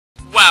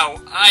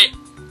now, I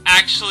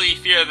actually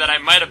fear that I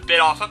might have bit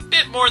off a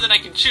bit more than I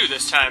can chew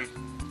this time.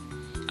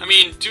 I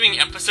mean, doing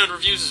episode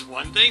reviews is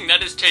one thing,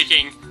 that is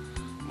taking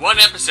one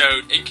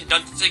episode and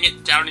condensing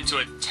it down into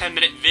a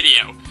 10-minute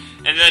video,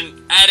 and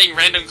then adding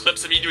random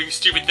clips of me doing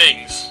stupid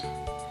things.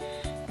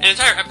 An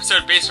entire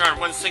episode based around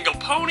one single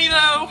pony,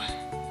 though,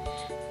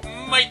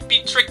 might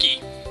be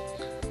tricky.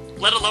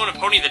 Let alone a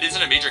pony that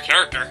isn't a major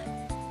character.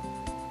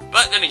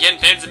 But then again,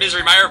 fans of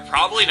Misery Mire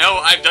probably know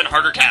I've done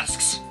harder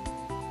tasks.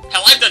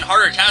 Hell, I've done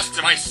harder tasks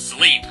in my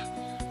sleep.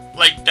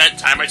 Like that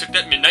time I took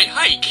that midnight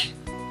hike.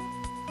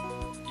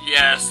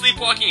 Yeah,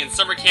 sleepwalking and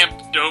summer camp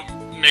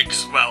don't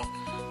mix well.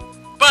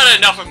 But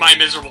enough of my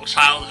miserable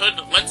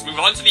childhood, let's move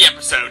on to the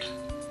episode.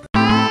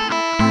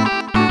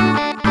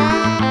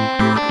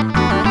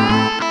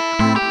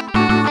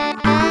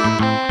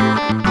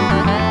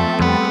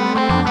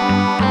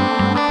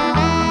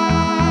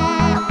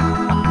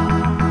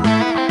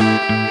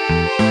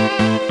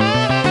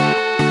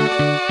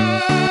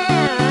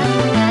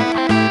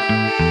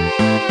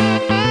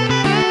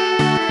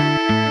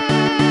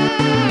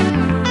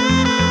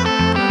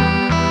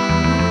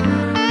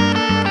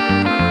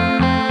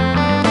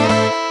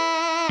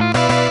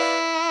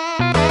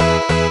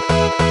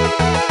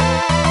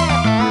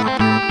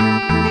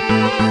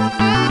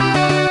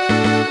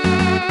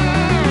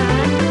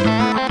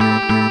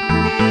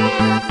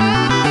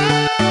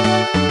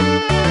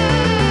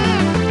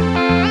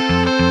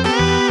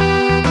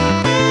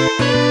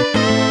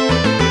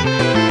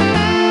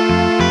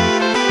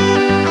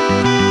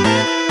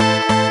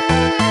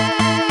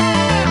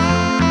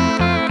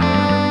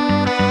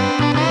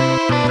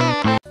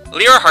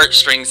 Lyra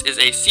Heartstrings is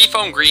a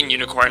seafoam green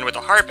unicorn with a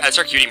harp as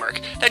her cutie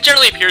mark that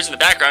generally appears in the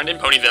background in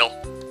Ponyville.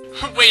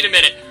 Wait a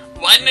minute,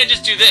 why didn't I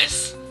just do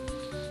this?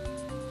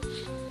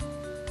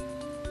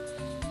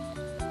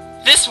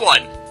 This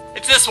one!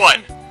 It's this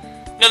one!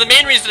 Now the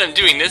main reason I'm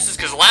doing this is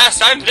because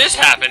last time this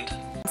happened.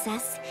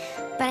 Princess,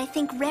 but I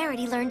think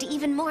Rarity learned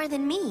even more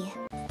than me.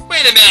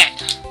 Wait a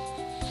minute!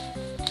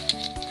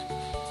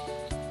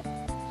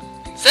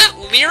 Is that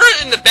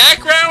Lyra in the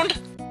background?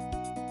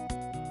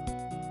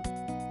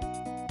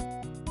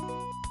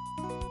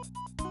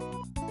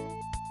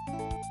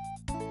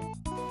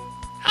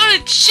 How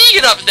did she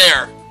get up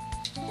there?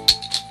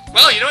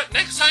 Well, you know what?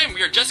 Next time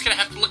we are just gonna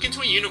have to look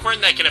into a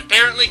unicorn that can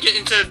apparently get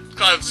into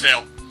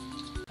Cloudsdale.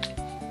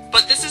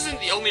 But this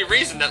isn't the only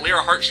reason that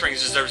Lyra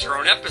Heartstrings deserves her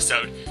own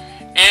episode.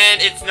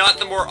 And it's not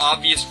the more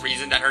obvious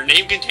reason that her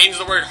name contains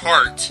the word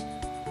heart.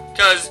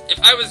 Because if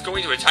I was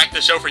going to attack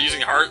the show for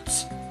using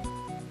hearts,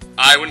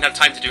 I wouldn't have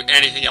time to do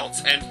anything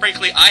else. And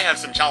frankly, I have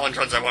some challenge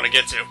runs I want to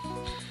get to.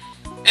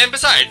 And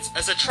besides,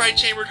 as a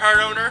tri-chambered heart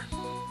owner,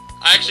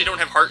 I actually don't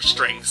have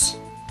heartstrings.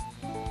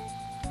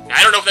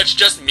 I don't know if that's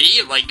just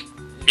me, like,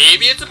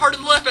 maybe it's a part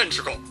of the left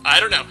ventricle, I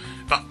don't know.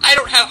 But I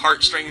don't have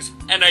heartstrings,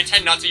 and I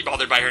tend not to be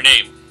bothered by her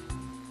name.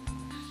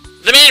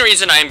 The main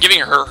reason I am giving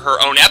her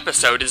her own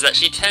episode is that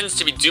she tends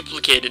to be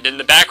duplicated in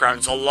the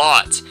backgrounds a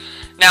lot.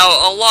 Now,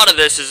 a lot of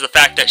this is the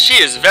fact that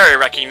she is very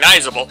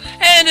recognizable,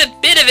 and a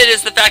bit of it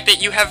is the fact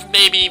that you have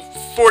maybe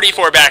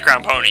 44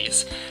 background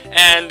ponies.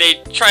 And they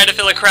try to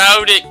fill a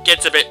crowd, it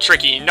gets a bit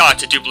tricky not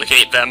to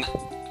duplicate them.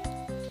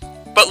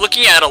 But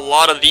looking at a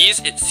lot of these,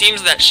 it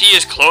seems that she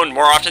is cloned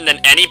more often than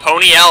any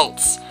pony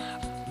else.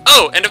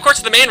 Oh, and of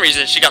course the main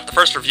reason she got the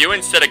first review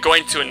instead of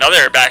going to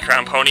another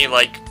background pony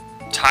like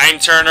Time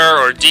Turner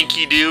or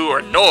Dinky Doo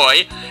or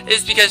Noi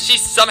is because she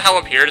somehow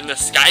appeared in the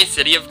Sky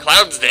City of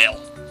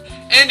Cloudsdale.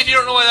 And if you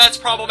don't know why that's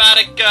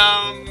problematic,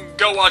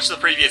 go watch the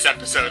previous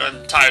episode.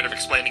 I'm tired of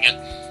explaining it.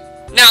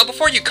 Now,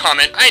 before you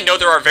comment, I know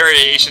there are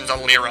variations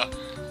on Lyra.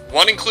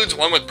 One includes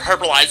one with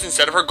purple eyes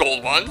instead of her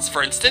gold ones,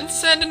 for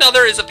instance, and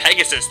another is a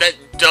Pegasus that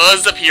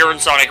does appear in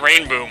Sonic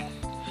Rainboom.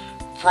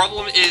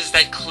 Problem is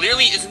that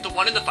clearly isn't the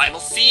one in the final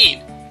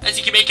scene, as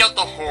you can make out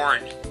the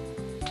horn.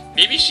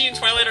 Maybe she and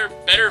Twilight are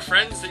better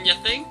friends than you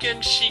think,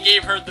 and she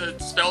gave her the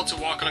spell to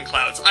walk on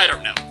clouds, I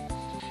don't know.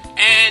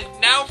 And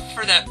now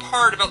for that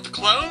part about the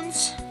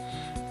clones.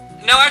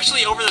 Now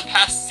actually over the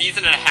past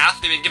season and a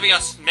half, they've been giving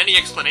us many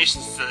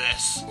explanations to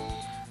this.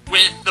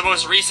 With the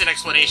most recent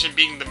explanation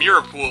being the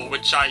mirror pool,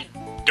 which I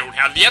don't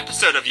have the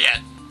episode of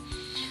yet.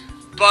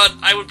 But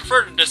I would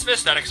prefer to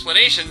dismiss that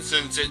explanation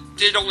since it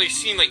did only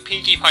seem like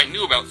Pinkie Pie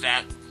knew about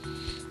that.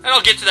 And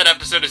I'll get to that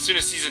episode as soon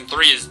as Season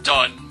 3 is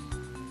done.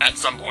 At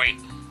some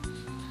point.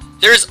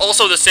 There is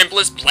also the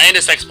simplest,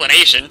 blandest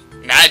explanation,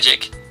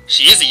 magic.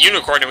 She is a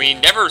unicorn and we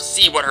never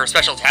see what her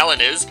special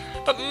talent is,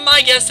 but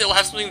my guess it'll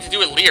have something to do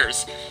with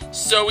Lyra's,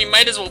 so we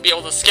might as well be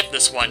able to skip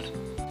this one.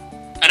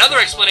 Another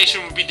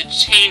explanation would be the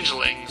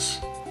changelings.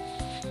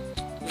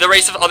 The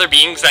race of other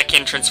beings that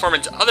can transform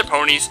into other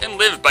ponies and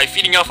live by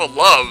feeding off of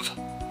love.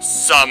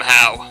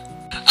 Somehow.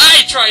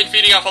 I tried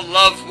feeding off of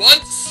love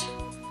once!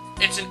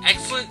 It's an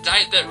excellent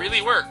diet that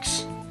really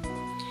works.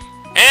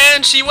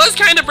 And she was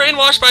kind of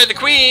brainwashed by the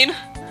queen.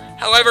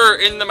 However,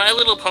 in the My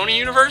Little Pony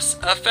universe,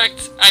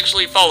 effect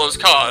actually follows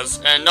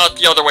cause, and not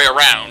the other way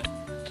around.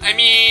 I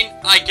mean,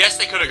 I guess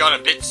they could have gone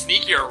a bit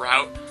sneakier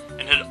route,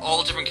 and had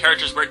all different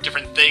characters wear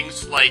different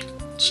things, like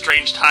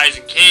strange ties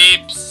and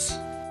capes,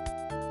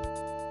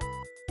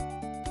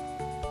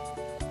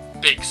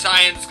 big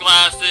science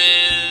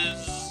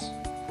glasses.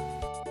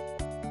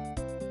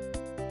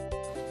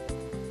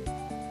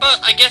 But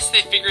I guess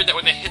they figured that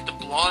when they hit the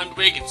blonde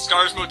wig and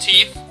stars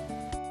motif,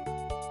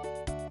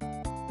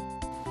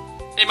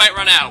 they might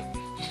run out.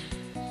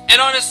 And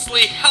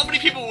honestly, how many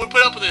people would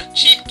put up with a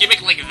cheap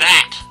gimmick like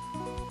that?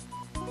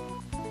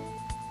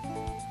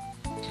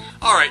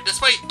 Alright,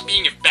 despite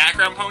being a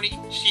background pony,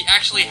 she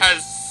actually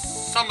has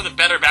some of the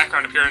better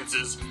background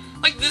appearances,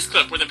 like this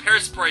clip where the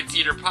Paris sprites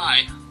eat her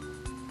pie.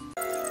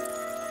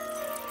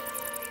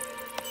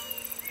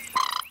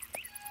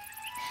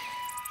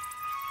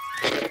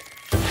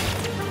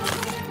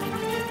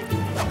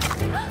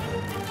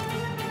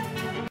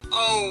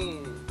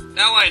 Oh,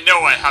 now I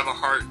know I have a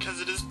heart,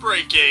 because it is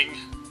breaking.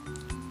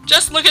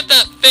 Just look at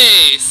that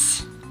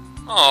face!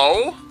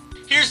 Oh.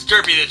 Here's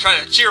Derpy to try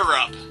to cheer her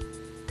up.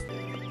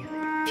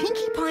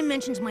 Pinkie Pie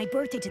mentions my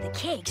birthday to the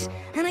cakes,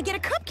 and I get a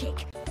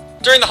cupcake.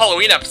 During the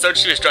Halloween episode,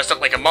 she was dressed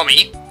up like a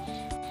mummy.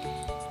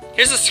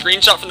 Here's a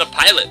screenshot from the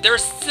pilot. There are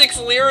 6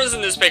 Lyras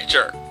in this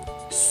picture.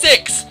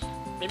 6!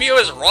 Maybe I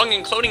was wrong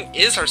and cloning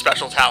is her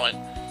special talent.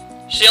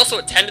 She also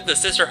attended the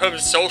Sisterhood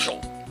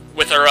social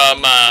with her,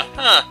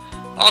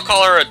 I'll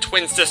call her a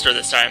twin sister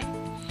this time.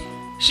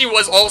 She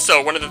was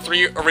also one of the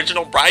 3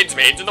 original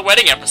bridesmaids in the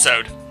wedding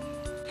episode.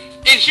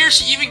 And here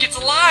she even gets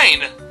a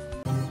line!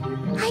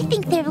 I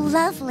think they're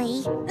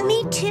lovely.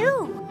 Me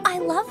too. I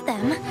love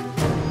them.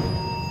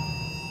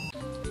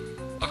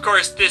 Of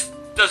course, this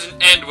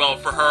doesn't end well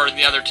for her and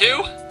the other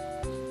 2.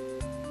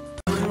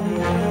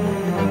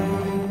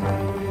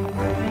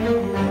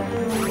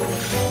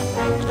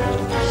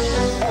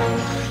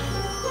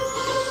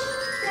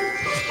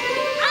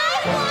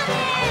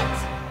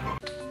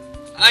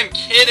 I'm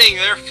kidding,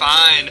 they're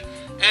fine.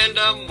 And,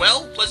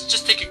 well, let's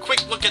just take a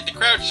quick look at the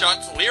crowd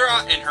shots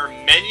Lyra and her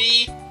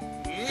many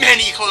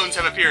clones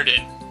have appeared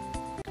in.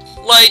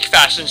 Like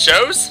fashion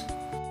shows,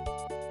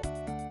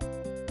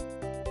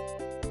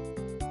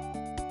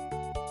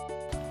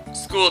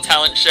 school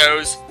talent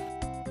shows.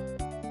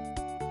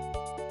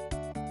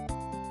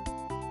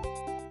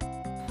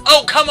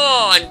 Oh, come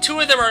on! 2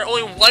 of them are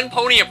only 1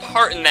 pony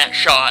apart in that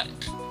shot.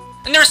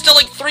 And there's still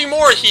like 3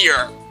 more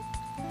here!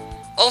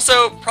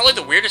 Also, probably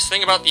the weirdest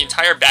thing about the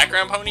entire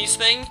background ponies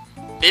thing,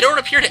 they don't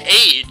appear to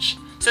age,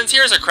 since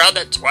here's a crowd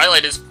that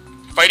Twilight is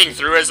fighting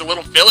through as a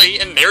little filly,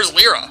 and there's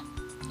Lyra.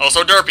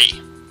 Also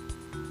Derpy.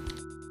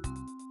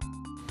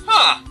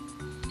 Huh.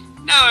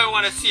 Now I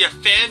want to see a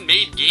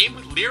fan-made game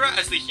with Lyra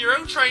as the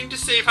hero trying to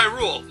save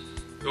Hyrule.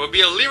 It would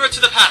be a Lyra to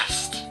the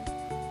past.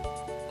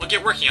 We'll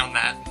get working on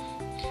that.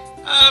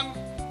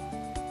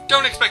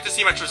 Don't expect to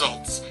see much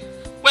results.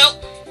 Well,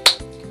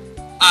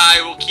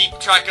 I will keep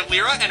track of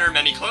Lyra and her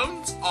many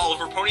clones all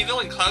over Ponyville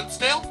and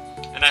Cloudsdale,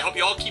 and I hope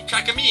you all keep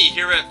track of me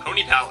here at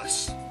Pony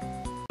Palace.